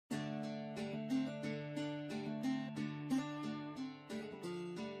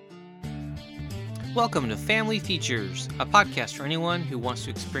Welcome to Family Features, a podcast for anyone who wants to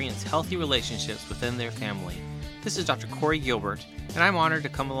experience healthy relationships within their family. This is Dr. Corey Gilbert, and I'm honored to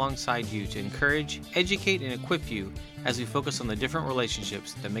come alongside you to encourage, educate, and equip you as we focus on the different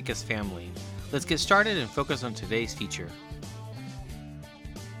relationships that make us family. Let's get started and focus on today's feature.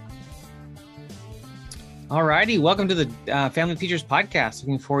 Alrighty, welcome to the Family Features podcast.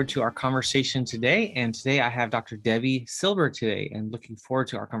 Looking forward to our conversation today. And today I have Dr. Debbie Silber today, and looking forward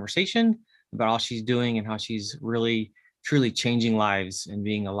to our conversation about all she's doing and how she's really, truly changing lives and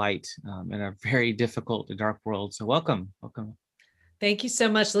being a light in a very difficult and dark world. So welcome. Thank you so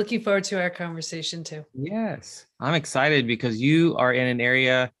much. Looking forward to our conversation too. Yes, I'm excited because you are in an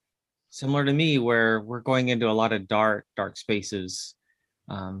area similar to me where we're going into a lot of dark spaces.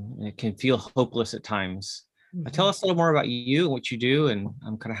 And it can feel hopeless at times. Tell us a little more about you, what you do, and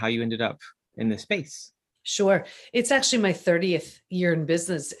kind of how you ended up in this space. Sure. It's actually my 30th year in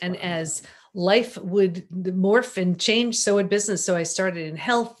business. And as life would morph and change, so would business. So I started in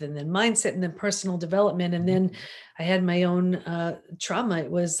health and then mindset and then personal development. And then I had my own trauma.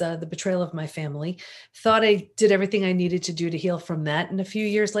 It was the betrayal of my family. Thought I did everything I needed to do to heal from that. And a few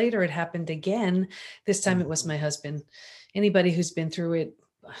years later, it happened again. This time it was my husband. Anybody who's been through it,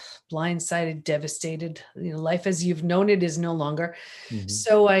 blindsided, devastated, life as you've known it is no longer.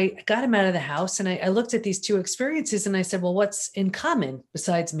 So I got him out of the house and I looked at these two experiences and I said, well, what's in common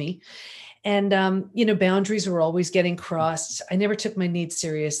besides me? And, boundaries were always getting crossed. I never took my needs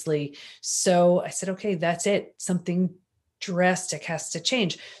seriously. So I said, okay, that's it. Something drastic has to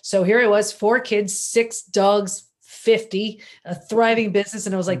change. So here I was, 4 kids, 6 dogs, 50, a thriving business.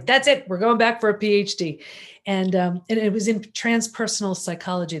 And I was like, that's it. We're going back for a PhD. And it was in transpersonal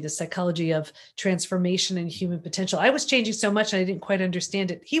psychology, the psychology of transformation and human potential. I was changing so much and I didn't quite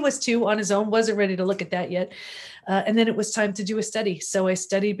understand it. He was too on his own, wasn't ready to look at that yet. And then it was time to do a study. So I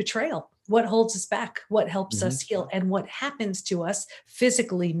studied betrayal. What holds us back? What helps us heal? And what happens to us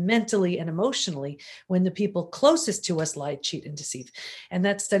physically, mentally, and emotionally when the people closest to us lie, cheat, and deceive? And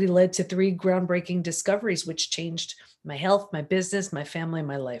that study led to 3 groundbreaking discoveries, which changed my health, my business, my family,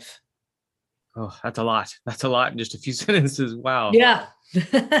 my life. Oh, that's a lot. That's a lot in just a few sentences. Wow. Yeah.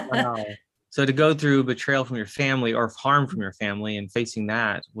 Wow. So to go through betrayal from your family or harm from your family and facing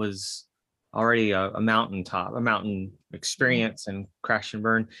that was already a mountain experience and crash and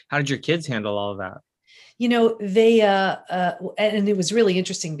burn. How did your kids handle all of that? They, and it was really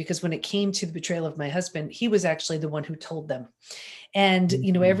interesting because when it came to the betrayal of my husband, he was actually the one who told them. And,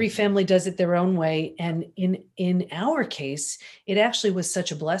 every family does it their own way. And in our case, it actually was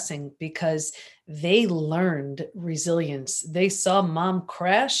such a blessing because they learned resilience. They saw mom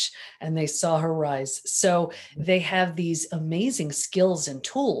crash and they saw her rise. So they have these amazing skills and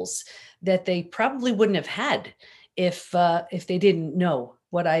tools that they probably wouldn't have had if they didn't know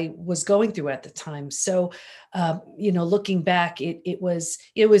what I was going through at the time. So, looking back, it was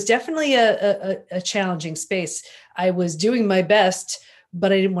definitely a challenging space. I was doing my best,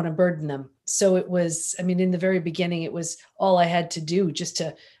 but I didn't want to burden them. So it was, in the very beginning, it was all I had to do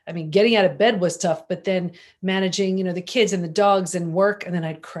getting out of bed was tough, but then managing, the kids and the dogs and work, and then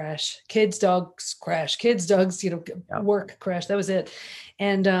I'd crash, kids, dogs, crash, kids, dogs, work, crash. That was it.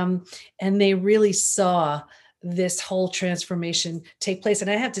 And they really saw this whole transformation take place.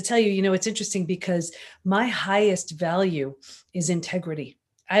 And I have to tell you, it's interesting because my highest value is integrity.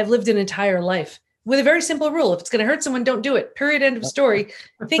 I've lived an entire life with a very simple rule. If it's going to hurt someone, don't do it. Period. End of story.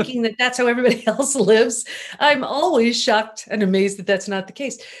 Thinking that that's how everybody else lives. I'm always shocked and amazed that that's not the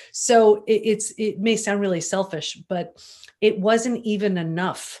case. So it may sound really selfish, but it wasn't even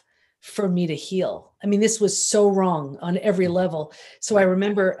enough for me to heal. This was so wrong on every level. So I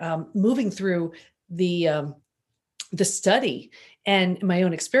remember moving through the study and my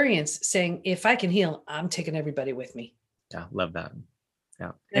own experience saying, if I can heal, I'm taking everybody with me. Yeah. Love that.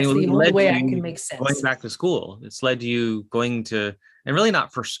 Yeah. That's the only way I can make sense. Going back to school. It's led to you going to, and really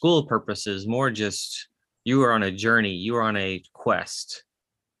not for school purposes, more just you were on a journey. You were on a quest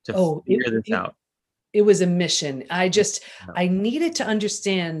to figure this out. It was a mission. I needed to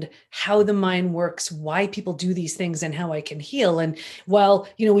understand how the mind works, why people do these things, and how I can heal. And while,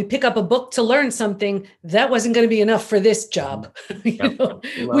 we pick up a book to learn something, that wasn't going to be enough for this job. I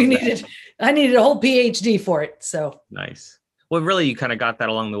needed a whole PhD for it. So nice. Well, really, you kind of got that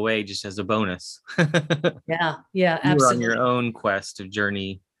along the way, just as a bonus. Yeah, absolutely. You were on your own quest of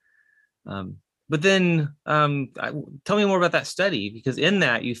journey. But then tell me more about that study, because in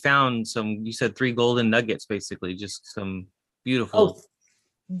that you found you said 3 golden nuggets, basically, just some beautiful.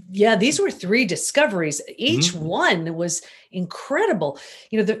 Yeah, these were 3 discoveries. Each one was incredible.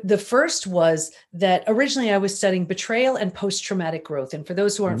 The first was that originally I was studying betrayal and post-traumatic growth. And for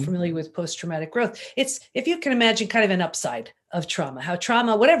those who aren't familiar with post-traumatic growth, it's, if you can imagine, kind of an upside of trauma, how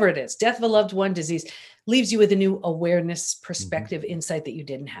trauma, whatever it is, death of a loved one, disease, leaves you with a new awareness, perspective, insight that you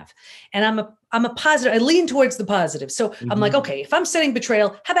didn't have. And I'm a positive, I lean towards the positive. So I'm like, okay, if I'm studying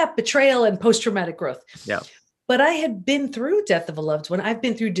betrayal, how about betrayal and post-traumatic growth? Yeah. But I had been through death of a loved one. I've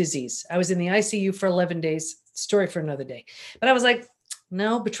been through disease. I was in the ICU for 11 days, story for another day. But I was like,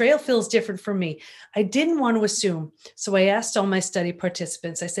 no, betrayal feels different for me. I didn't want to assume. So I asked all my study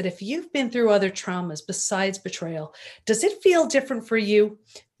participants, I said, if you've been through other traumas besides betrayal, does it feel different for you?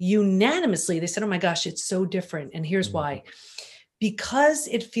 Unanimously, they said, oh my gosh, it's so different. And here's why. Because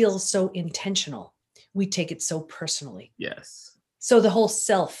it feels so intentional, we take it so personally. Yes. So the whole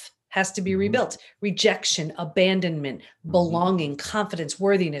self has to be rebuilt. Rejection, abandonment, belonging, confidence,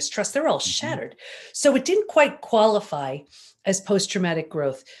 worthiness, trust, they're all shattered. So it didn't quite qualify as post-traumatic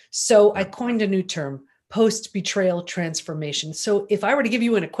growth. So I coined a new term, post-betrayal transformation. So if I were to give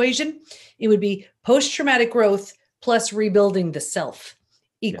you an equation, it would be post-traumatic growth plus rebuilding the self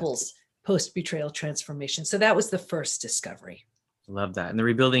equals post-betrayal transformation. So that was the first discovery. Love that. And the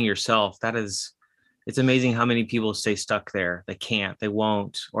rebuilding yourself, it's amazing how many people stay stuck there. They can't, they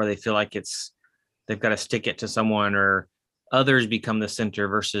won't, or they feel like they've got to stick it to someone, or others become the center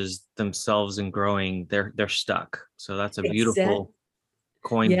versus themselves and growing. They're stuck. So that's a beautiful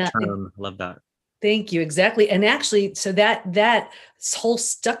coined term. Love that. Thank you. Exactly. And actually, so that whole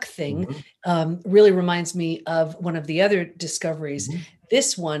stuck thing really reminds me of one of the other discoveries.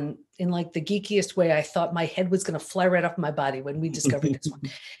 This one, in like the geekiest way, I thought my head was going to fly right off my body when we discovered this one.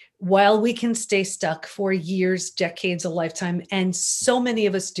 While we can stay stuck for years, decades, a lifetime, and so many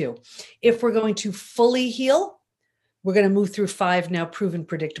of us do, if we're going to fully heal, we're going to move through 5 now proven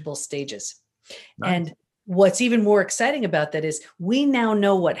predictable stages. Nice. And what's even more exciting about that is we now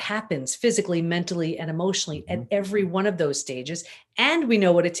know what happens physically, mentally, and emotionally at every one of those stages. And we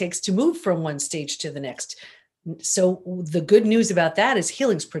know what it takes to move from one stage to the next. So the good news about that is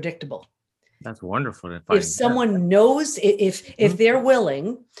healing's predictable. That's wonderful to find. If someone knows, if they're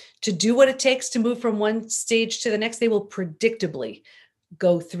willing to do what it takes to move from one stage to the next, they will predictably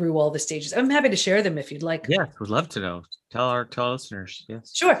go through all the stages. I'm happy to share them if you'd like. Yes, would love to know. Tell our listeners.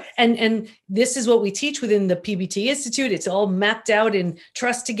 Yes. Sure. And this is what we teach within the PBT Institute. It's all mapped out in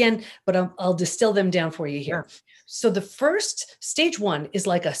Trust again, but I'll distill them down for you here. Yeah. So the first stage 1 is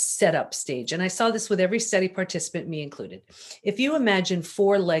like a setup stage. And I saw this with every study participant, me included. If you imagine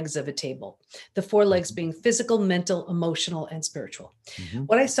 4 legs of a table, the 4 legs being physical, mental, emotional, and spiritual.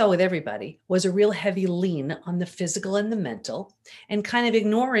 What I saw with everybody was a real heavy lean on the physical and the mental, and kind of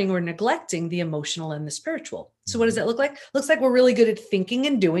ignoring or neglecting the emotional and the spiritual. So what does that look like? Looks like we're really good at thinking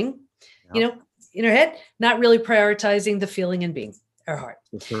and doing, in our head, not really prioritizing the feeling and being, our heart.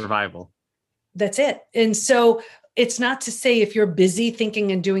 It's survival. That's it. And so it's not to say if you're busy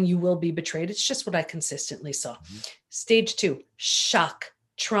thinking and doing, you will be betrayed. It's just what I consistently saw. Stage 2, shock,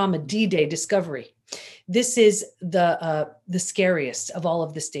 trauma, D-Day, discovery. This is the scariest of all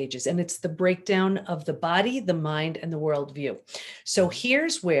of the stages. And it's the breakdown of the body, the mind, and the worldview. So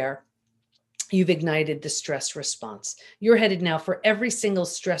here's where you've ignited the stress response. You're headed now for every single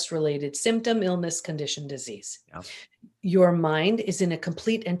stress-related symptom, illness, condition, disease. Yeah. Your mind is in a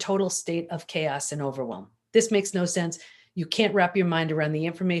complete and total state of chaos and overwhelm. This makes no sense. You can't wrap your mind around the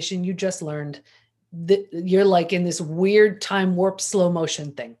information you just learned. You're like in this weird time warp slow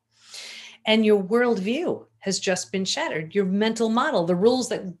motion thing. And your worldview has just been shattered. Your mental model, the rules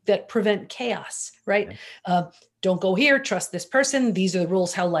that prevent chaos, right? Okay. Don't go here, trust this person. These are the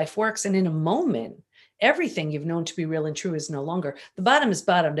rules, how life works. And in a moment, everything you've known to be real and true is no longer. The bottom is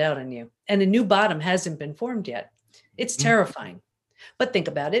bottomed out on you. And a new bottom hasn't been formed yet. It's terrifying. But think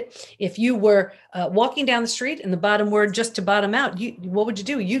about it. If you were walking down the street and the bottom were just to bottom out, what would you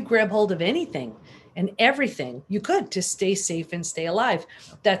do? You'd grab hold of anything and everything you could to stay safe and stay alive.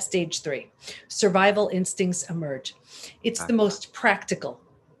 That's stage 3. Survival instincts emerge. It's the most practical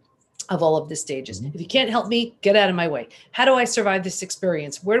of all of the stages. If you can't help me, get out of my way. How do I survive this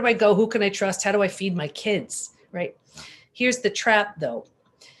experience? Where do I go? Who can I trust? How do I feed my kids? Right? Here's the trap, though.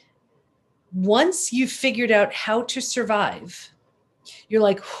 Once you've figured out how to survive, you're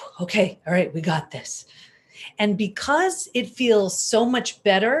like, okay, all right, we got this. And because it feels so much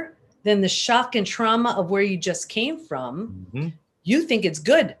better than the shock and trauma of where you just came from, you think it's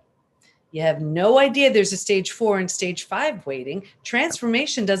good. You have no idea there's a stage 4 and stage 5 waiting.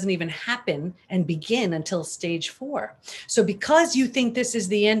 Transformation doesn't even happen and begin until stage 4. So because you think this is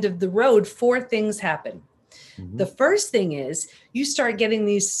the end of the road, 4 things happen. The first thing is you start getting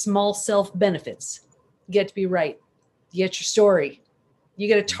these small self benefits. You get to be right. You get your story. You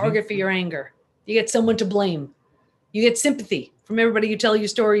get a target for your anger. You get someone to blame. You get sympathy from everybody you tell your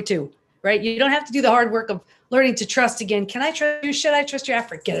story to, right? You don't have to do the hard work of learning to trust again. Can I trust you? Should I trust you?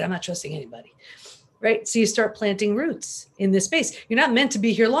 Forget it. I'm not trusting anybody, right? So you start planting roots in this space. You're not meant to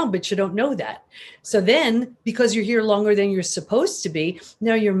be here long, but you don't know that. So then, because you're here longer than you're supposed to be,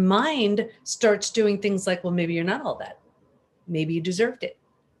 now your mind starts doing things like, well, maybe you're not all that. Maybe you deserved it.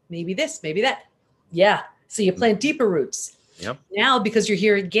 Maybe this, maybe that. Yeah. So you plant deeper roots. Yep. Now, because you're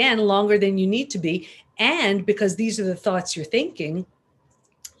here again longer than you need to be, and because these are the thoughts you're thinking,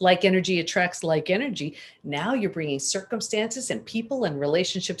 like energy attracts like energy. Now you're bringing circumstances and people and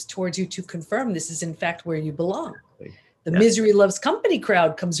relationships towards you to confirm this is in fact where you belong. The misery loves company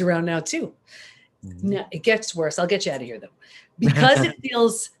crowd comes around now too. Now it gets worse. I'll get you out of here though, because it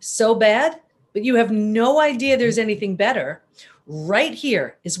feels so bad, but you have no idea there's anything better. Right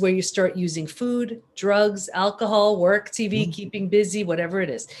here is where you start using food, drugs, alcohol, work, TV, keeping busy, whatever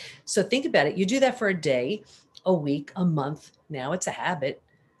it is. So think about it. You do that for a day, a week, a month. Now it's a habit.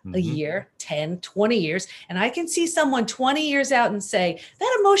 A year, 10, 20 years. And I can see someone 20 years out and say,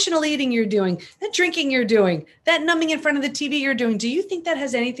 that emotional eating you're doing, that drinking you're doing, that numbing in front of the TV you're doing, do you think that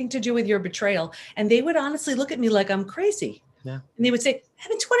has anything to do with your betrayal? And they would honestly look at me like I'm crazy. Yeah. And they would say,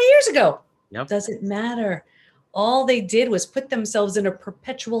 happened 20 years ago. Yep. Doesn't matter. All they did was put themselves in a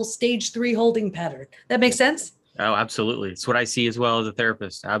perpetual stage 3 holding pattern. That makes sense? Oh, absolutely. It's what I see as well as a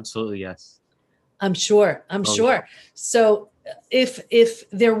therapist. Absolutely. Yes. I'm sure. Yeah. So if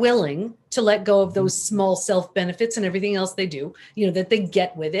they're willing to let go of those small self benefits and everything else they do, that they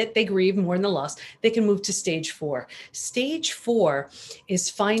get with it, they grieve more than the loss, they can move to stage 4. Stage 4 is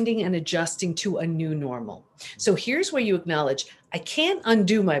finding and adjusting to a new normal. So here's where you acknowledge, I can't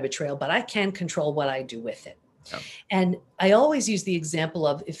undo my betrayal, but I can control what I do with it. Yeah. And I always use the example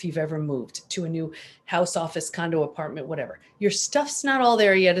of if you've ever moved to a new house, office, condo, apartment, whatever, your stuff's not all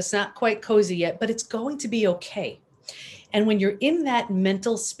there yet. It's not quite cozy yet, but it's going to be okay. And when you're in that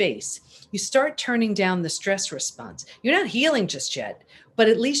mental space, you start turning down the stress response. You're not healing just yet, but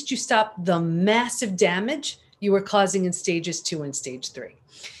at least you stop the massive damage you were causing in stages 2 and stage 3.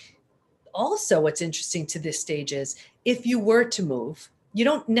 Also, what's interesting to this stage is if you were to move, you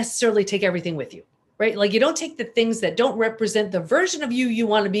don't necessarily take everything with you. Right? Like you don't take the things that don't represent the version of you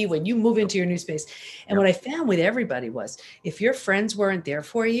want to be when you move into your new space. And what I found with everybody was if your friends weren't there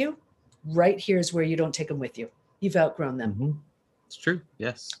for you, right here's where you don't take them with you. You've outgrown them. It's true.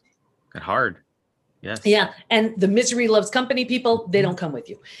 Yes. Got hard. Yes. Yeah. And the misery loves company people, they don't come with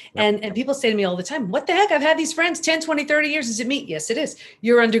you. And people say to me all the time, what the heck? I've had these friends 10, 20, 30 years. Is it me? Yes, it is.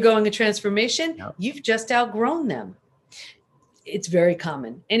 You're undergoing a transformation. You've just outgrown them. It's very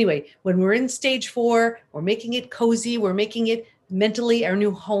common. Anyway, when we're in stage 4, we're making it cozy. We're making it mentally our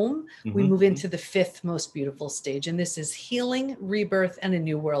new home. We move into the 5th most beautiful stage. And this is healing, rebirth, and a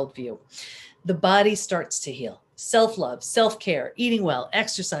new worldview. The body starts to heal. Self-love, self-care, eating well,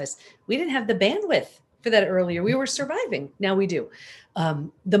 exercise. We didn't have the bandwidth for that earlier. We were surviving. Now we do.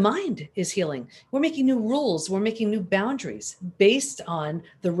 The mind is healing. We're making new rules. We're making new boundaries based on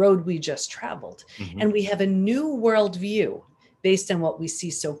the road we just traveled. And we have a new worldview based on what we see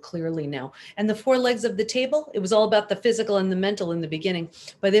so clearly now. And the 4 legs of the table, it was all about the physical and the mental in the beginning.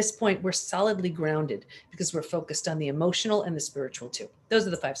 By this point, we're solidly grounded because we're focused on the emotional and the spiritual too. Those are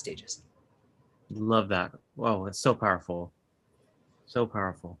the 5 stages. Love that. Whoa, it's so powerful. So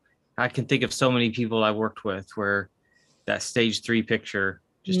powerful. I can think of so many people I've worked with where that stage 3 picture,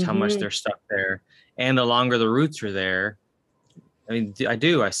 just how much they're stuck there. And the longer the roots are there, I mean,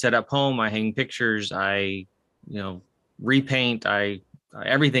 I set up home, I hang pictures, I, repaint,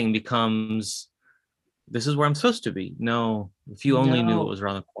 everything becomes, this is where I'm supposed to be. No, if you only knew what was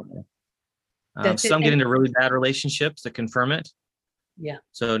around the corner. Some get into really bad relationships that confirm it. Yeah.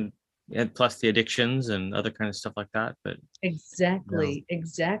 So, and plus the addictions and other kind of stuff like that. But exactly.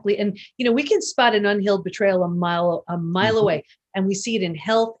 And, we can spot an unhealed betrayal a mile away, and we see it in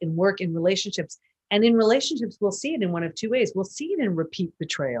health, in work, in relationships. And in relationships, we'll see it in one of 2 ways. We'll see it in repeat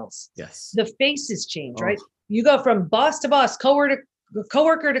betrayals. Yes. The faces change, right? You go from boss to boss, coworker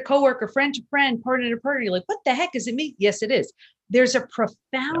to coworker, friend to friend, partner to partner. You're like, what the heck is it me? Yes, it is. There's a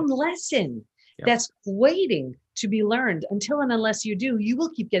profound lesson that's waiting to be learned. Until and unless you do, you will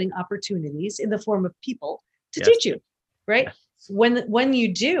keep getting opportunities in the form of people to teach you, right? Yes. When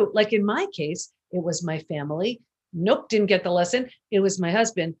you do, like in my case, it was my family. Nope, didn't get the lesson. It was my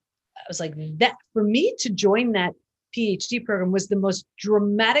husband. I was like, that for me to join that PhD program was the most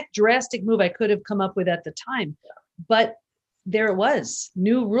drastic move I could have come up with at the time. But there it was,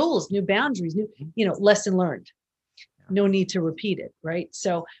 new rules, new boundaries, new, lesson learned. No need to repeat it, right?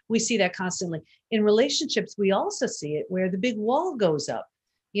 So we see that constantly. In relationships, we also see it where the big wall goes up.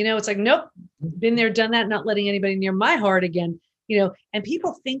 It's like, nope, been there, done that, not letting anybody near my heart again, and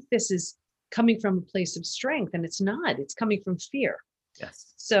people think this is coming from a place of strength, and it's not. It's coming from fear.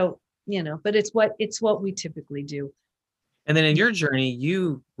 Yes. So, but it's what we typically do. And then in your journey,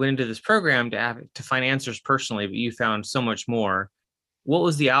 you went into this program to find answers personally, but you found so much more. What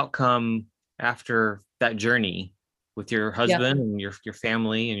was the outcome after that journey with your husband and your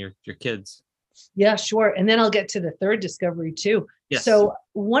family and your kids? Yeah, sure. And then I'll get to the third discovery too. Yes. So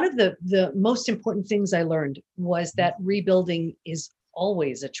one of the most important things I learned was that rebuilding is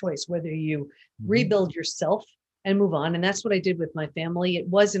always a choice, whether you rebuild yourself and move on. And that's what I did with my family. It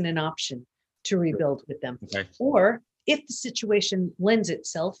wasn't an option to rebuild with them. Okay. Or if the situation lends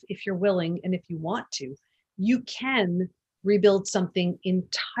itself, if you're willing and if you want to, you can rebuild something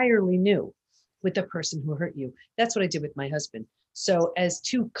entirely new with the person who hurt you. That's what I did with my husband. So as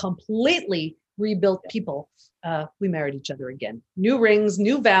two completely rebuilt people, we married each other again. New rings,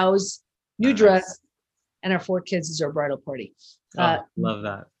 new vows, new dress, and our 4 kids is our bridal party. Love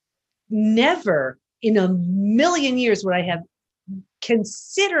that. Never in a million years would I have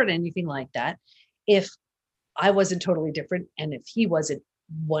considered anything like that if I wasn't totally different and if he wasn't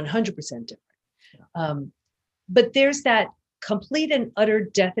 100% different. Yeah. But there's that complete and utter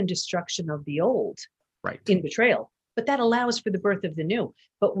death and destruction of the old, right, in betrayal. But that allows for the birth of the new.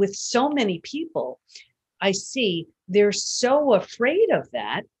 But with so many people, I see they're so afraid of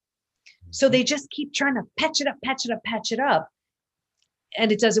that. So they just keep trying to patch it up.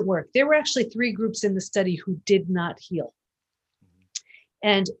 And it doesn't work. There were actually 3 groups in the study who did not heal.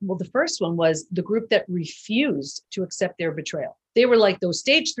 And well, the first one was the group that refused to accept their betrayal. They were like those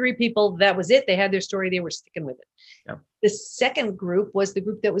stage 3 people. That was it. They had their story. They were sticking with it. Yep. The second group was the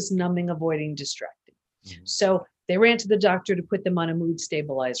group that was numbing, avoiding, distracting. Mm-hmm. So they ran to the doctor to put them on a mood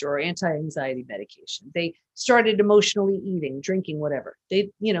stabilizer or anti-anxiety medication. They started emotionally eating, drinking, whatever.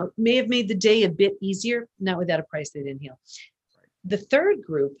 They, may have made the day a bit easier, not without a price they didn't heal. Right. The third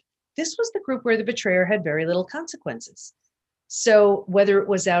group, this was the group where the betrayer had very little consequences. So whether it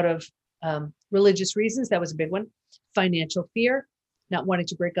was out of religious reasons, that was a big one, financial fear, not wanting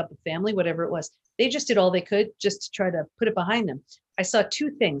to break up a family, whatever it was, they just did all they could just to try to put it behind them. I saw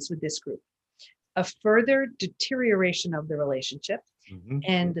 2 things with this group: a further deterioration of the relationship. Mm-hmm.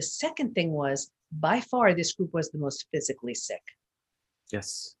 And the second thing was, by far, this group was the most physically sick.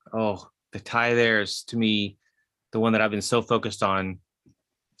 Yes. Oh, the tie there is, to me, the one that I've been so focused on.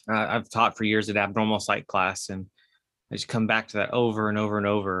 I've taught for years at abnormal psych class, and I just come back to that over and over and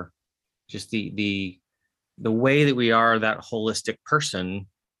over. Just the way that we are that holistic person.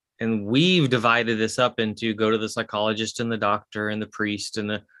 And we've divided this up into go to the psychologist and the doctor and the priest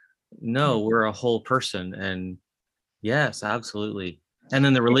and no, we're a whole person. And yes, absolutely. And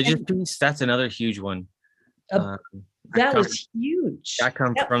then the religious piece, that's another huge one. That was huge. I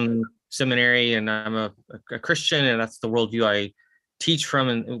come from seminary and I'm a Christian, and that's the worldview I teach from.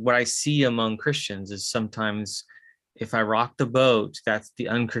 And what I see among Christians is sometimes if I rock the boat, that's the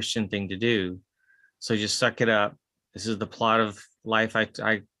unchristian thing to do. So just suck it up. This is the plot of life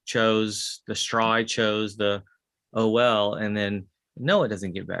I chose, the straw I chose, oh well, and then no, it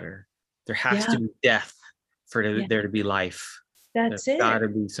doesn't get better. There has to be death for there to be life. There's got to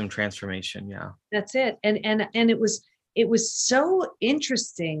be some transformation. Yeah, that's it. And it was so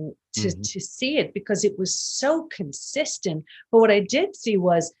interesting to see it because it was so consistent. But what I did see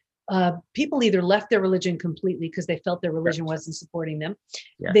was people either left their religion completely because they felt their religion wasn't supporting them.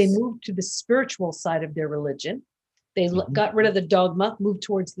 Yes. They moved to the spiritual side of their religion. They got rid of the dogma, moved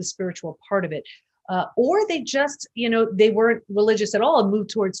towards the spiritual part of it. Or they just, they weren't religious at all and moved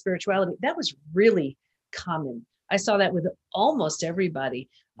towards spirituality. That was really common. I saw that with almost everybody.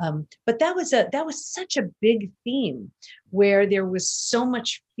 But that was such a big theme where there was so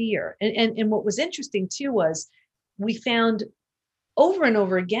much fear. And what was interesting too was we found over and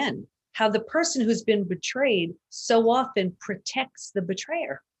over again how the person who's been betrayed so often protects the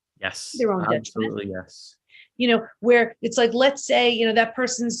betrayer. Yes. Their own absolutely, detriment. yes. Where it's like, let's say, that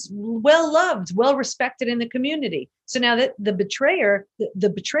person's well-loved, well-respected in the community. So now that the betrayer, the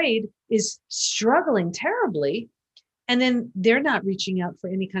betrayed is struggling terribly, and then they're not reaching out for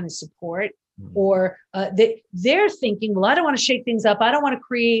any kind of support, or they're thinking, well, I don't want to shake things up. I don't want to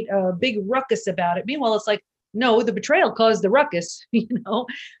create a big ruckus about it. Meanwhile, it's like, no, the betrayal caused the ruckus,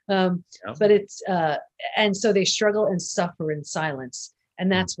 but it's, and so they struggle and suffer in silence.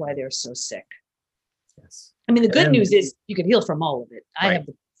 And that's why they're so sick. Yes. I mean, the good news is you can heal from all of it. Right. I have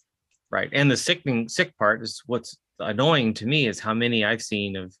Right. And the sick part is what's annoying to me is how many I've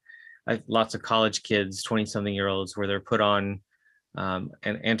seen of lots of college kids, 20-something-year-olds, where they're put on an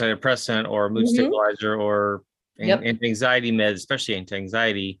antidepressant or a mood stabilizer or anti-anxiety meds, especially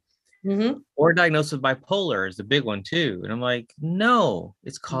anti-anxiety, or diagnosed with bipolar is the big one too. And I'm like, no,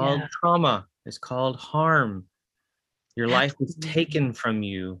 it's called trauma. It's called harm. Your life was taken from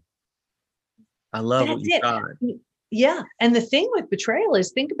you. I love what you got. Yeah. And the thing with betrayal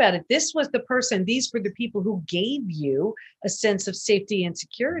is, think about it. This was the person, these were the people who gave you a sense of safety and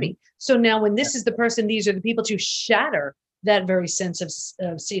security. So now when this is the person, these are the people to shatter that very sense of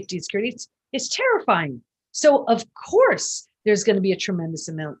safety and security. It's terrifying. So of course, there's going to be a tremendous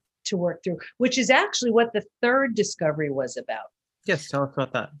amount to work through, which is actually what the third discovery was about. Yes. Tell us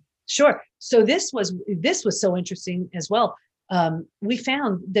about that. Sure. So this was so interesting as well. We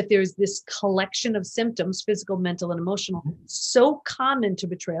found that there's this collection of symptoms, physical, mental, and emotional, so common to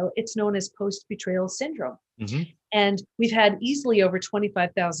betrayal. It's known as post-betrayal syndrome. And we've had easily over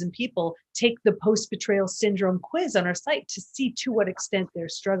 25,000 people take the post-betrayal syndrome quiz on our site to see to what extent they're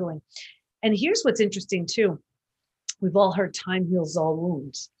struggling. And here's what's interesting too. We've all heard time heals all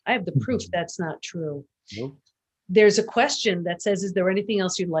wounds. I have the proof that's not true. There's a question that says, is there anything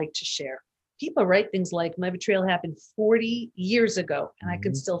else you'd like to share? People write things like, my betrayal happened 40 years ago and I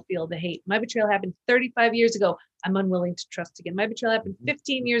can still feel the hate. My betrayal happened 35 years ago. I'm unwilling to trust again. My betrayal happened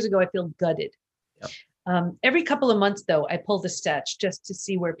 15 years ago. I feel gutted. Every couple of months, though, I pull the stats just to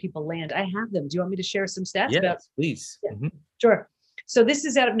see where people land. I have them. Do you want me to share some stats? Yes, please. Sure. So this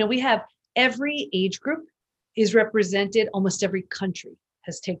is we have every age group is represented. Almost every country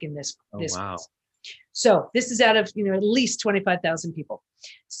has taken this. Wow. So this is out of, at least 25,000 people.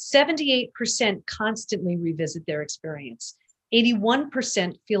 78% constantly revisit their experience.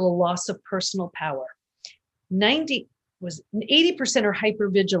 81% feel a loss of personal power. 80% are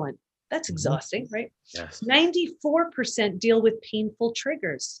hypervigilant. That's exhausting, right? Yes. 94% deal with painful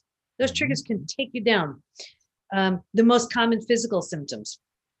triggers. Those triggers can take you down. The most common physical symptoms.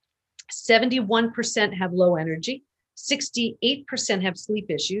 71% have low energy. 68% have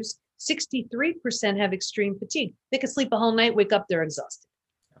sleep issues. 63% have extreme fatigue. They can sleep a whole night, wake up, they're exhausted.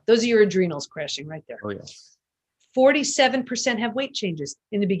 Those are your adrenals crashing right there. Oh, yes. 47% have weight changes.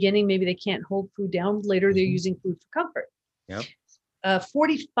 In the beginning, maybe they can't hold food down. Later, they're using food for comfort.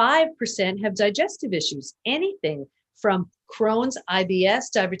 45% have digestive issues. Anything from Crohn's, IBS,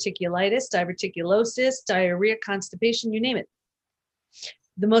 diverticulitis, diverticulosis, diarrhea, constipation, you name it.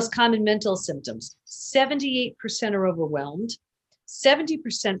 The most common mental symptoms. 78% are overwhelmed.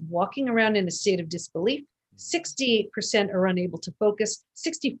 70% walking around in a state of disbelief. 68% are unable to focus.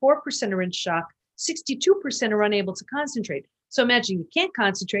 64% are in shock. 62% are unable to concentrate. So imagine you can't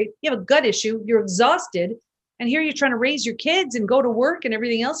concentrate. You have a gut issue. You're exhausted. And here you're trying to raise your kids and go to work and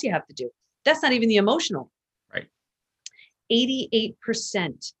everything else you have to do. That's not even the emotional. Right.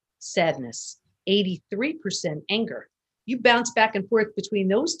 88% sadness. 83% anger. You bounce back and forth between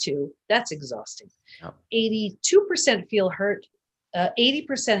those two. That's exhausting. 82% feel hurt.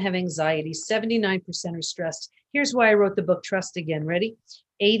 80% have anxiety, 79% are stressed. Here's why I wrote the book, Trust Again. Ready?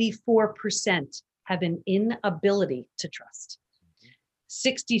 84% have an inability to trust.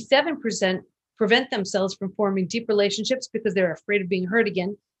 67% prevent themselves from forming deep relationships because they're afraid of being hurt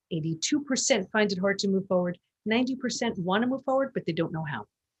again. 82% find it hard to move forward. 90% want to move forward, but they don't know how.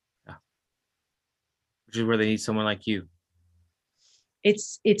 Which is where they need someone like you.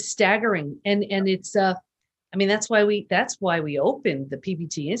 It's staggering. And it's, that's why we opened the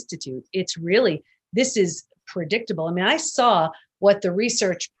PBT Institute. It's really, this is predictable. I saw what the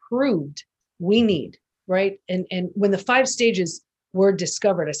research proved we need, right? And when the 5 stages were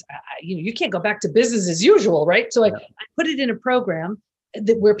discovered, you can't go back to business as usual, right? So I put it in a program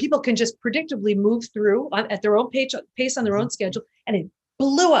where people can just predictably move through at their own pace on their own schedule, and it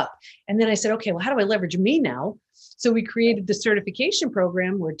blew up. And then I said, okay, well, how do I leverage me now? So we created the certification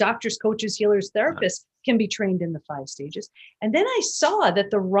program where doctors, coaches, healers, therapists can be trained in the 5 stages. And then I saw that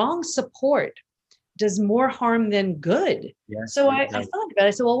the wrong support does more harm than good. Yes, so I thought about it.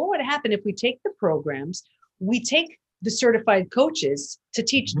 I said, well, what would happen if we take the programs, we take the certified coaches to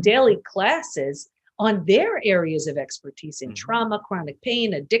teach daily classes on their areas of expertise in trauma, chronic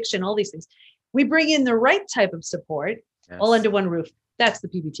pain, addiction, all these things. We bring in the right type of support all under one roof. That's the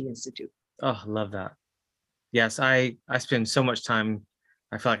PBT Institute. Oh, I love that. Yes, I spend so much time.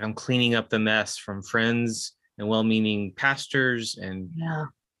 I feel like I'm cleaning up the mess from friends and well-meaning pastors and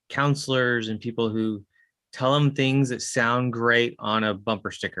counselors and people who tell them things that sound great on a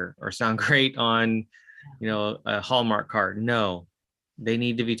bumper sticker or sound great on, a Hallmark card. No, they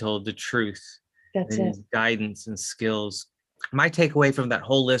need to be told the truth. That's it. Guidance and skills. My takeaway from that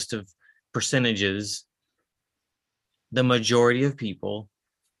whole list of percentages, the majority of people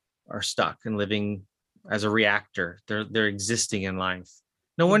are stuck and living as a reactor. They're existing in life.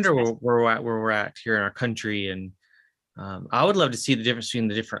 No wonder where we're at here in our country. And I would love to see the difference between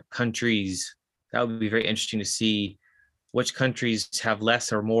the different countries. That would be very interesting to see which countries have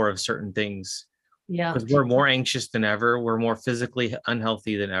less or more of certain things. Yeah. Because we're more anxious than ever. We're more physically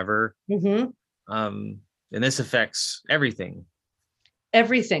unhealthy than ever. Mm-hmm. And this affects everything.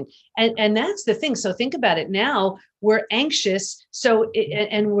 Everything. And that's the thing. So think about it. Now we're anxious. So,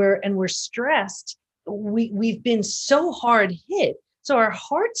 and we're stressed. We've been so hard hit. So our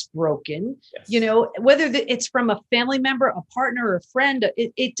heart's broken, Yes. you know, whether it's from a family member, a partner, or a friend,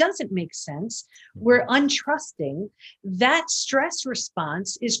 it doesn't make sense. We're untrusting. That stress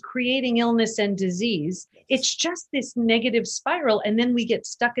response is creating illness and disease. It's just this negative spiral. And then we get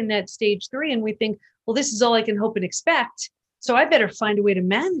stuck in that stage 3 and we think, well, this is all I can hope and expect. So I better find a way to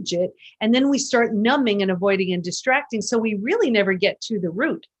manage it. And then we start numbing and avoiding and distracting. So we really never get to the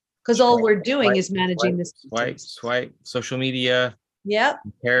root because all we're doing is managing this. Swipe, social media. Yep.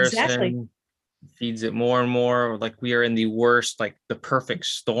 Comparison Exactly. feeds it more and more. Like we are in the worst, like the perfect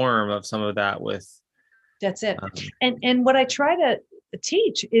storm of some of that with. That's it. And what I try to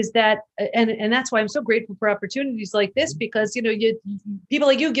teach is that, and that's why I'm so grateful for opportunities like this, because, you know, people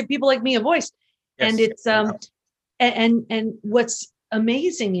like you give people like me a voice. Yes. And it's, and what's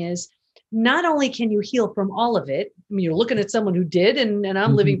amazing is not only can you heal from all of it. I mean, you're looking at someone who did, and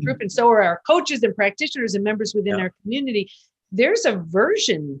I'm living proof, and so are our coaches and practitioners and members within our community. There's a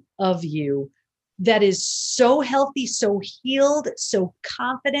version of you that is so healthy, so healed, so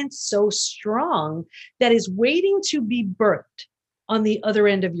confident, so strong, that is waiting to be birthed on the other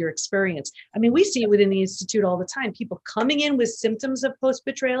end of your experience. I mean, we see it within the Institute all the time, people coming in with symptoms of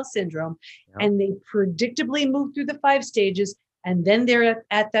post-betrayal syndrome, and they predictably move through the 5 stages, and then they're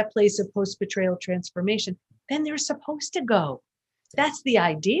at that place of post-betrayal transformation. Then they're supposed to go. That's the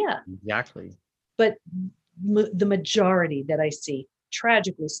idea. Exactly. But the majority that I see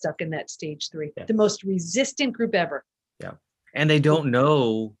tragically stuck in that stage 3, the most resistant group ever. Yeah. And they don't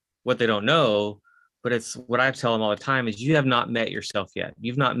know what they don't know, but it's what I tell them all the time is you have not met yourself yet.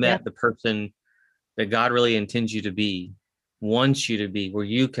 You've not met the person that God really intends you to be, wants you to be, where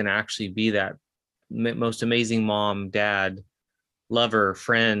you can actually be that most amazing mom, dad, lover,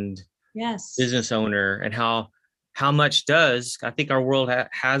 friend, business owner, and how much does, I think our world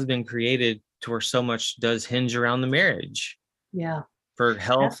has been created to where so much does hinge around the marriage. Yeah. For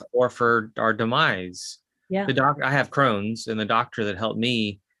health or for our demise. Yeah. I have Crohn's, and the doctor that helped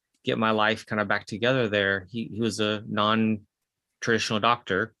me get my life kind of back together there, he was a non-traditional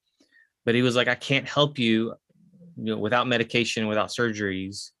doctor, but he was like, I can't help you, you know, without medication, without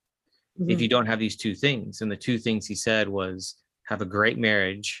surgeries, if you don't have these 2 things. And the 2 things he said was have a great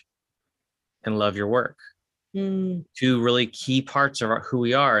marriage and love your work. 2 really key parts of who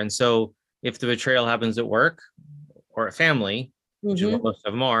we are. And so if the betrayal happens at work or at family, which is what most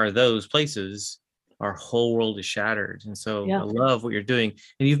of them are, those places, our whole world is shattered. And so I love what you're doing.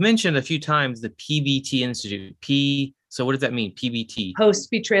 And you've mentioned a few times the PBT Institute. So what does that mean? PBT?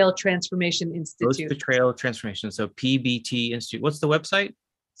 Post-Betrayal Transformation Institute. Post-Betrayal Transformation. So PBT Institute. What's the website?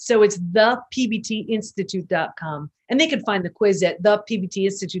 So it's thepbtinstitute.com. And they can find the quiz at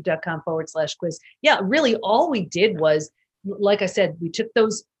thepbtinstitute.com/quiz. Yeah, really all we did was, like I said, we took the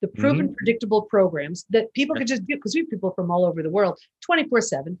proven predictable programs that people could just do, because we have people from all over the world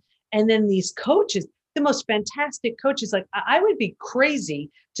 24/7. And then these coaches, the most fantastic coaches, like I would be crazy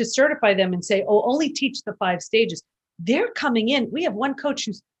to certify them and say, oh, only teach the 5 stages. They're coming in. We have one coach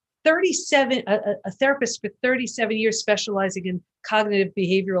who's 37, a therapist for 37 years specializing in cognitive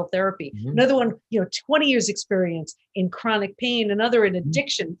behavioral therapy. Another one, 20 years experience in chronic pain, another in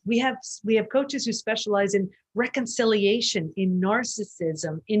addiction. We have coaches who specialize in reconciliation, in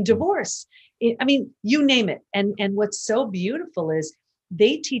narcissism, in divorce. I mean, you name it. And what's so beautiful is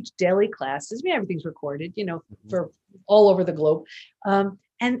they teach daily classes. I mean, everything's recorded, for all over the globe. And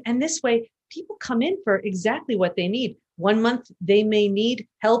this way, people come in for exactly what they need. 1 month, they may need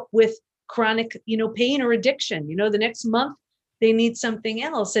help with chronic, pain or addiction. The next month, they need something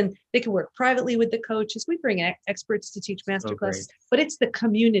else. And they can work privately with the coaches. We bring experts to teach masterclasses, but it's the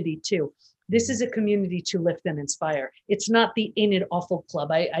community too. This is a community to lift and inspire. It's not the in it awful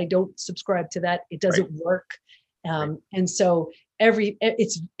club. I don't subscribe to that. It doesn't work. And so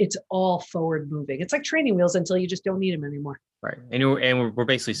it's all forward moving. It's like training wheels until you just don't need them anymore. Right. And we're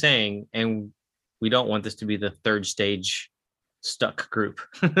basically saying, and we don't want this to be the 3rd stage stuck group.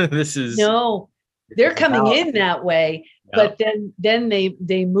 This is they're coming Wow. in that way, but then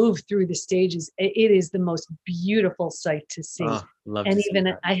they move through the stages. It is the most beautiful sight to see. Oh, love And to see even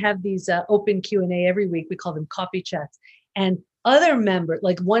that. I have these open Q&A every week. We call them coffee chats. And other member,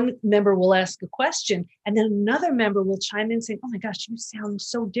 like one member will ask a question, and then another member will chime in saying, "Oh my gosh, you sound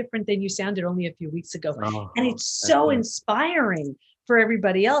so different than you sounded only a few weeks ago." Oh, And it's so inspiring for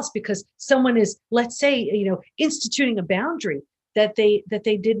everybody else, because someone is, let's say, instituting a boundary that they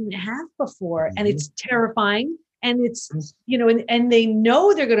didn't have before. And it's terrifying, and it's, and they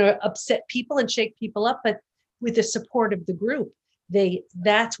know they're going to upset people and shake people up, but with the support of the group,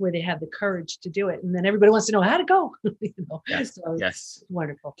 that's where they have the courage to do it. And then everybody wants to know how to go. Yes. So Yes. it's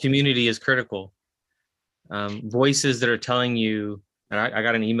wonderful. Community is critical. Voices that are telling you, and I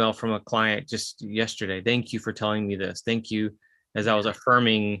got an email from a client just yesterday. Thank you for telling me this. Thank you. As I was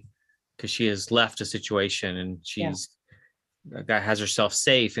affirming, because she has left a situation and she's has herself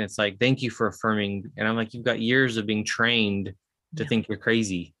safe. And it's like, thank you for affirming. And I'm like, you've got years of being trained to think you're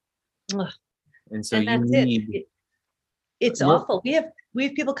crazy. Ugh. And so And you that's need. it's awful. We have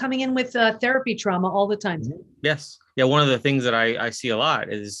people coming in with therapy trauma all the time. Yes. Yeah. One of the things that I see a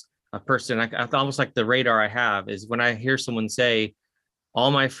lot is a person, almost like the radar I have is when I hear someone say, all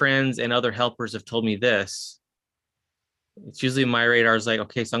my friends and other helpers have told me this, it's usually my radar is like,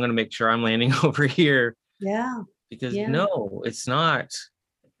 okay, so I'm going to make sure I'm landing over here. Yeah. Because no, it's not.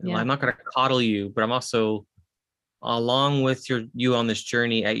 I'm not going to coddle you, but I'm also along with you on this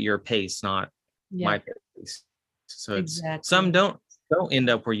journey at your pace, not my pace. So exactly. Some don't end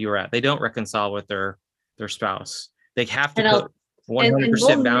up where you're at. They don't reconcile with their spouse. They have to put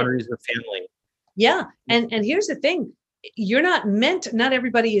 100% boundaries with family. Yeah. And here's the thing. Not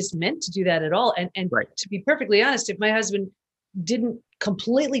everybody is meant to do that at all. And to be perfectly honest, if my husband didn't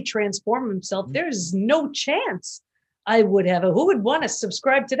completely transform himself, there's no chance I would have. Who would want to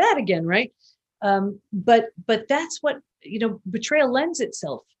subscribe to that again, right? But that's what, betrayal lends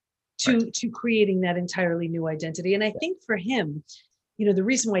itself to creating that entirely new identity. And I think for him, the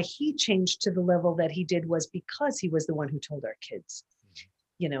reason why he changed to the level that he did was because he was the one who told our kids.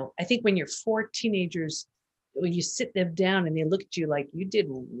 I think when you're 4 teenagers, when you sit them down and they look at you like, you did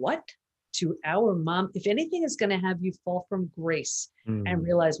what to our mom? If anything is going to have you fall from grace and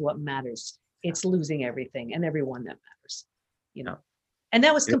realize what matters, it's losing everything and everyone that matters, and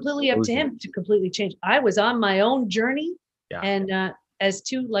that was completely up to him to completely change. I was on my own journey. And as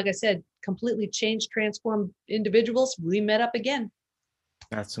two, like I said, completely changed, transformed individuals, we met up again.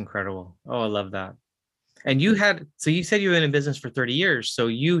 That's incredible. Oh, I love that. And you said you were in business for 30 years. So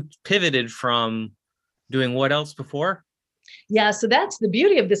you pivoted from doing what else before? Yeah. So that's the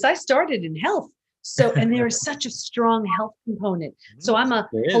beauty of this. I started in health. So, and there is such a strong health component. So I'm a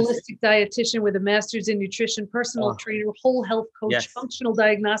holistic dietitian with a master's in nutrition, personal trainer, whole health coach, functional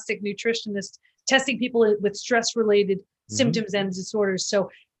diagnostic nutritionist, testing people with stress-related symptoms and disorders. So,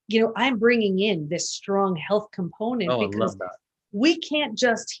 I'm bringing in this strong health component because we can't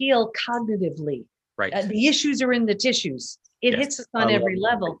just heal cognitively. Right. The issues are in the tissues. It hits us on every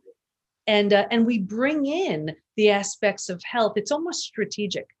level. And we bring in the aspects of health. It's almost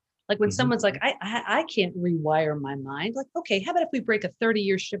strategic. Like when someone's like, I can't rewire my mind. Like, okay, how about if we break a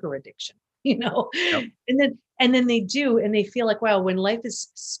 30-year sugar addiction? And then they do, and they feel like, wow, when life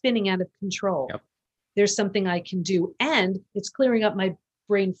is spinning out of control, there's something I can do. And it's clearing up my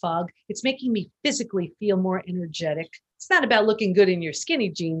brain fog. It's making me physically feel more energetic. It's not about looking good in your skinny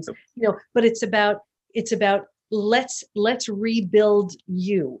jeans, but it's about let's rebuild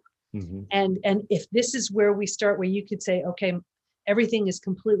you. And if this is where we start, where you could say, okay, everything is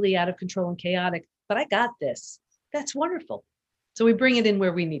completely out of control and chaotic, but I got this. That's wonderful. So we bring it in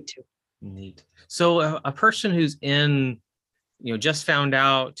where we need to. Neat. So a person who's in, just found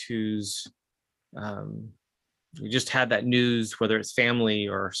out, who's just had that news, whether it's family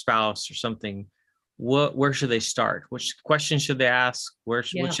or spouse or something, where should they start? Which questions should they ask? What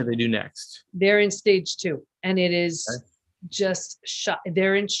should they do next? They're in stage 2, and it is just shock.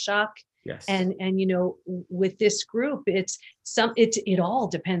 They're in shock. Yes. And with this group, it all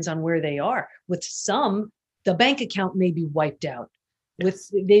depends on where they are. With some, the bank account may be wiped out.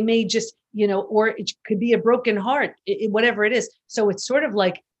 They may just, or it could be a broken heart, whatever it is. So it's sort of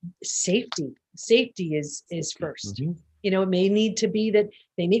like safety is first. It may need to be that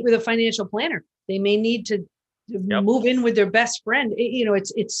they meet with a financial planner. They may need to move in with their best friend.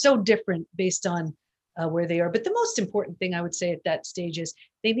 It's so different based on where they are. But the most important thing I would say at that stage is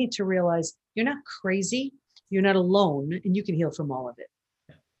they need to realize you're not crazy, you're not alone, and you can heal from all of it.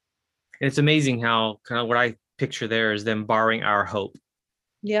 And it's amazing how kind of what I picture there is them borrowing our hope.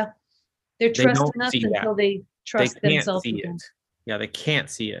 Yeah. They're trusting us until they trust themselves again. Yeah, they can't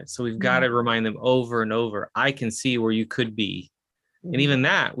see it. So we've got to remind them over and over, I can see where you could be. And even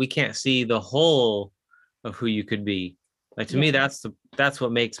that, we can't see the whole of who you could be. Like to me, that's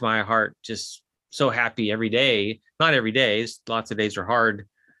what makes my heart just so happy every day. Not every day. Lots of days are hard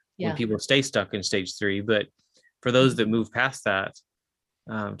when people stay stuck in stage 3. But for those that move past that,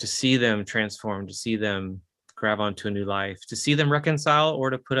 to see them transform, to see them grab onto a new life, to see them reconcile or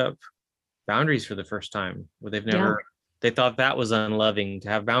to put up boundaries for the first time where they've never, they thought that was unloving to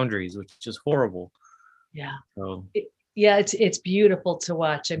have boundaries, which is horrible. Yeah. So it's beautiful to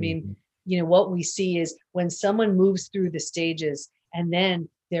watch. I mean, what we see is when someone moves through the stages and then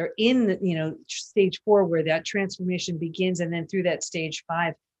they're in the, stage 4 where that transformation begins, and then through that stage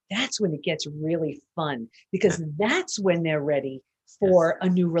 5, that's when it gets really fun, because that's when they're ready for a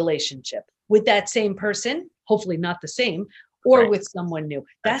new relationship with that same person, hopefully not the same, or with someone new.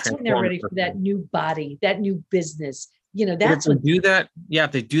 That's when they're ready for that new body, that new business. That's what do that. Yeah,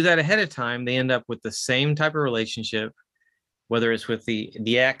 if they do that ahead of time, they end up with the same type of relationship, whether it's with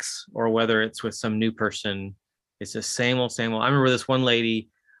the ex or whether it's with some new person. It's the same old. I remember this one lady.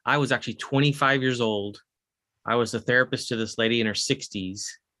 I was actually 25 years old. I was a therapist to this lady in her 60s.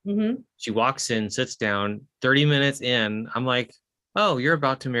 She walks in, sits down. 30 minutes in, I'm like, "Oh, you're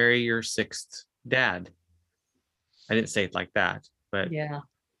about to marry your 6th dad." I didn't say it like that, but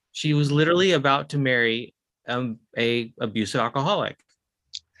she was literally about to marry a abusive alcoholic.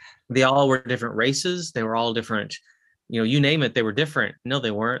 They all were different races. They were all different, you name it, they were different. No,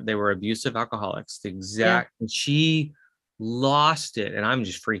 they weren't. They were abusive alcoholics. The exact, and she lost it. And I'm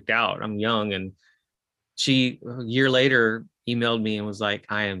just freaked out. I'm young. And she, a year later, emailed me and was like,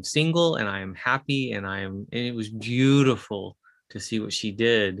 "I am single and I am happy." And it was beautiful to see what she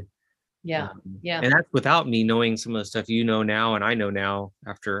did. And that's without me knowing some of the stuff now, and I know now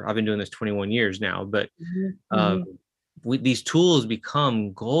after I've been doing this 21 years now. But these tools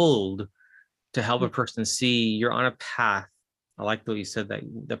become gold to help a person see you're on a path. I like what you said, that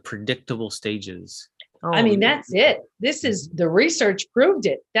the predictable stages. I mean, that's it. This is, the research proved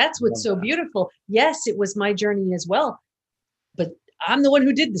it. That's what's so beautiful. Yes, it was my journey as well, but I'm the one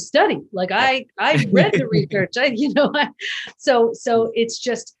who did the study. Like I read the research. So it's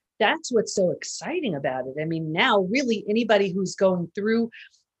just, that's what's so exciting about it. I mean, now really anybody who's going through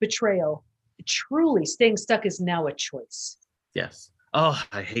betrayal, truly staying stuck is now a choice. Yes. Oh,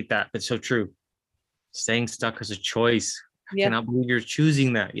 I hate that. It's so true. Staying stuck is a choice. I cannot believe you're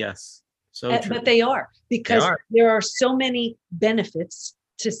choosing that. Yes. So true. But they are, because there are so many benefits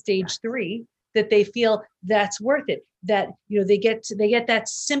to stage 3 that they feel that's worth it. That, they get that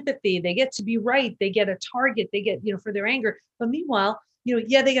sympathy, they get to be right, they get a target, they get, for their anger. But meanwhile,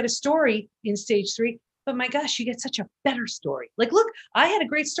 they got a story in stage 3, but my gosh, you get such a better story. Like, look, I had a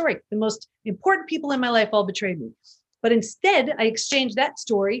great story. The most important people in my life all betrayed me. But instead, I exchanged that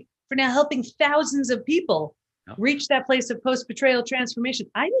story for now helping thousands of people reach that place of post-betrayal transformation.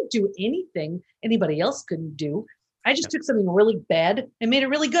 I didn't do anything anybody else couldn't do. I just took something really bad and made it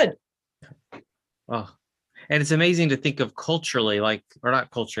really good. Oh, and it's amazing to think of culturally, or not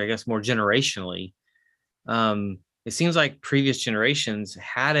culturally, I guess more generationally. It seems like previous generations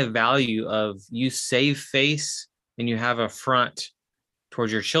had a value of you save face and you have a front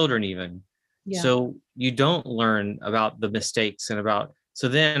towards your children even. So you don't learn about the mistakes so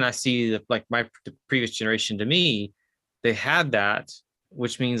then I see that, like the previous generation, to me, they had that,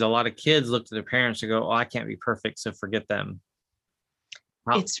 which means a lot of kids look to their parents and go, "Oh, I can't be perfect, so forget them."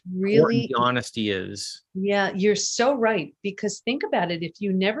 It's really, the honesty is. Yeah, you're so right. Because think about it. If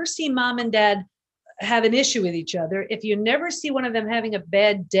you never see mom and dad have an issue with each other, if you never see one of them having a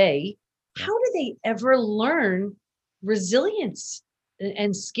bad day, how do they ever learn resilience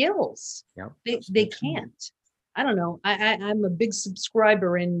and skills? They can't. I don't know. I'm a big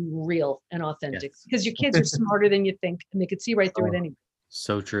subscriber in real and authentic, because your kids are smarter than you think, and they could see right through it anyway.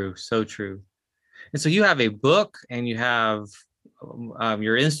 So true. So true. And so you have a book, and you have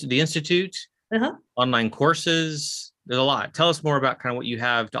the Institute, online courses. There's a lot. Tell us more about kind of what you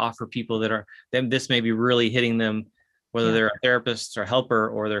have to offer people that this may be really hitting them, whether they're a therapist or helper,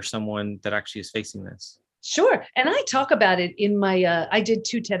 or they're someone that actually is facing this. Sure. And I talk about it in my, I did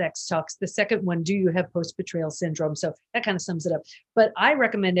 2 TEDx talks. The second one, do you have post-betrayal syndrome? So that kind of sums it up. But I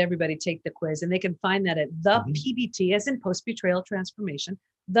recommend everybody take the quiz, and they can find that at the PBT, as in post-betrayal transformation,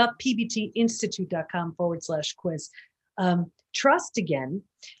 thepbtinstitute.com/quiz. Trust Again.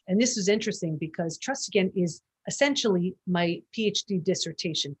 And this is interesting because Trust Again is essentially my PhD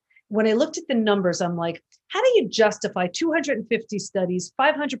dissertation. When I looked at the numbers, I'm like, how do you justify 250 studies,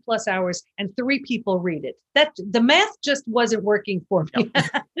 500 plus hours, and 3 people read it? That the math just wasn't working for me.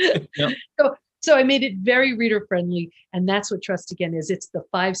 So So I made it very reader friendly. And that's what Trust Again is. It's the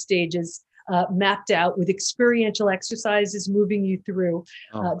 5 stages mapped out with experiential exercises moving you through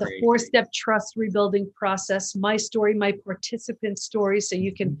the 4-step trust rebuilding process, my story, my participant story. So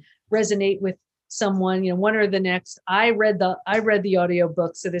you can resonate with someone, one or the next. I read the audio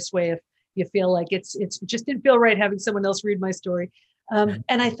book. So this way, if you feel like it just didn't feel right having someone else read my story. And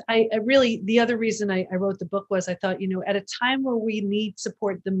I really, the other reason I wrote the book was I thought, at a time where we need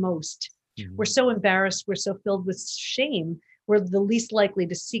support the most, we're so embarrassed, we're so filled with shame, we're the least likely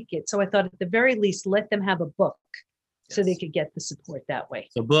to seek it. So I thought at the very least, let them have a book so they could get the support that way.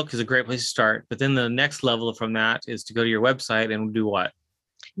 So book is a great place to start, but then the next level from that is to go to your website and do what?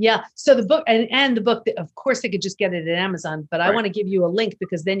 Yeah. So the book and the book, of course, they could just get it at Amazon, but I want to give you a link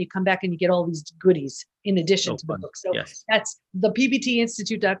because then you come back and you get all these goodies in addition to the book. So that's the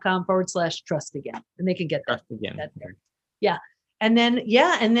pbtinstitute.com/trust again. And they can get that there. Yeah. And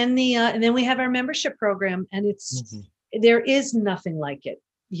then we have our membership program, and it's, there is nothing like it.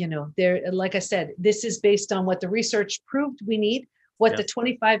 Like I said, this is based on what the research proved we need, what the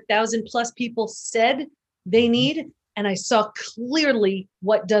 25,000 plus people said they need. And I saw clearly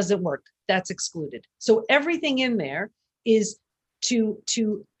what doesn't work. That's excluded. So everything in there is to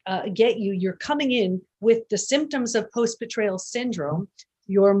get you're coming in with the symptoms of post-betrayal syndrome.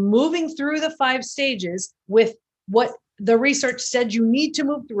 You're moving through the 5 stages with what the research said you need to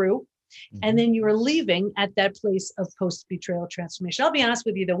move through. And then you're leaving at that place of post-betrayal transformation. I'll be honest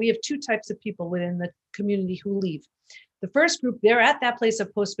with you, though, we have 2 types of people within the community who leave. The first group, they're at that place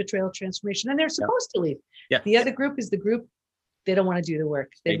of post-betrayal transformation and they're supposed to leave. Yeah. The other group is the group, they don't want to do the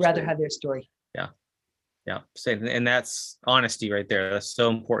work. They'd rather have their story. Yeah. Yeah. And that's honesty right there. That's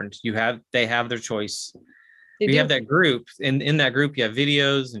so important. They have their choice. You have that group. In that group, you have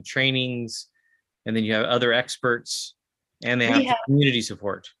videos and trainings, and then you have other experts, and they have community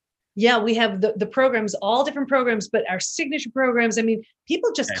support. Yeah, we have the programs, all different programs, but our signature programs, I mean,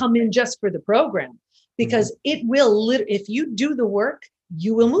 people just come in just for the program. Because it will, if you do the work,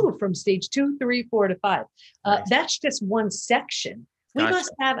 you will move from stage 2, 3, 4 to 5. That's just one section. We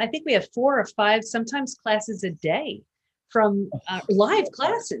must have, I think we have 4 or 5, sometimes classes a day from live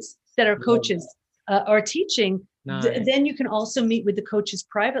classes that our coaches are teaching. Then you can also meet with the coaches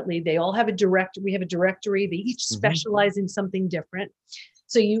privately. They all have a directory. We have a directory. They each specialize in something different.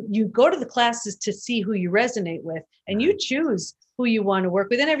 So you go to the classes to see who you resonate with, and you choose who you want to work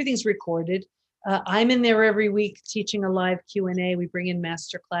with, and everything's recorded. I'm in there every week teaching a live Q&A. We bring in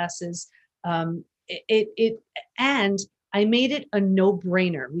master classes. And I made it a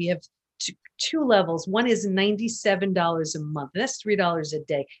no-brainer. We have 2 levels. One is $97 a month. That's $3 a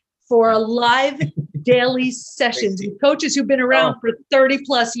day for a live daily sessions with coaches who've been around for 30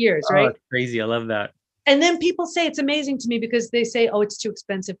 plus years, right? That's crazy. I love that. And then people say it's amazing to me because they say, oh, it's too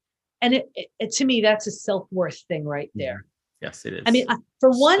expensive. And it to me, that's a self-worth thing right there. Yes, it is. I mean, for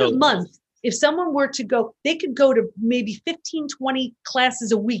 1 month, if someone were to go, they could go to maybe 15, 20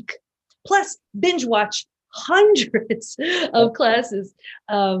 classes a week, plus binge watch hundreds of classes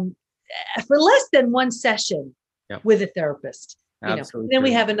for less than 1 session with a therapist. Then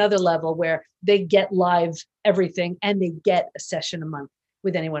we have another level where they get live everything and they get a session a month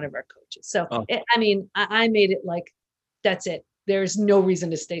with any one of our coaches. So, I made it like, that's it. There's no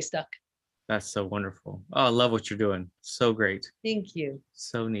reason to stay stuck. That's so wonderful. Oh, I love what you're doing. So great. Thank you.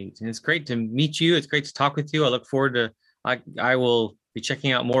 So neat. And it's great to meet you. It's great to talk with you. I look forward to, I will be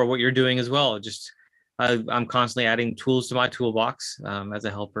checking out more of what you're doing as well. I'm constantly adding tools to my toolbox as a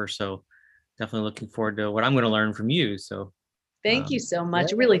helper. So definitely looking forward to what I'm going to learn from you. So thank you so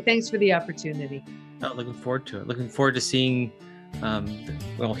much. Really, thanks for the opportunity. Looking forward to it. Looking forward to seeing,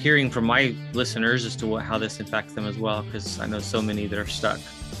 hearing from my listeners as to how this impacts them as well, because I know so many that are stuck.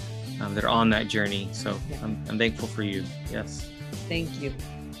 That are on that journey. So I'm thankful for you. Yes. Thank you.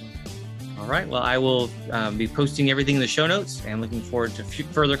 All right. Well, I will be posting everything in the show notes and looking forward to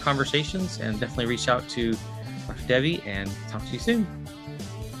further conversations, and definitely reach out to Dr. Debbie and talk to you soon.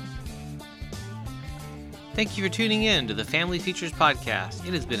 Thank you for tuning in to the Family Features Podcast.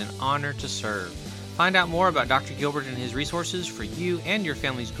 It has been an honor to serve. Find out more about Dr. Gilbert and his resources for you and your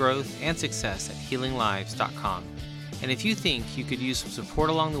family's growth and success at healinglives.com. And if you think you could use some support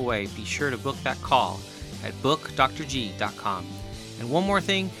along the way, be sure to book that call at bookdrg.com. And one more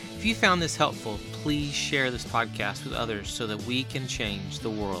thing, if you found this helpful, please share this podcast with others so that we can change the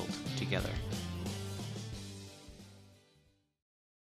world together.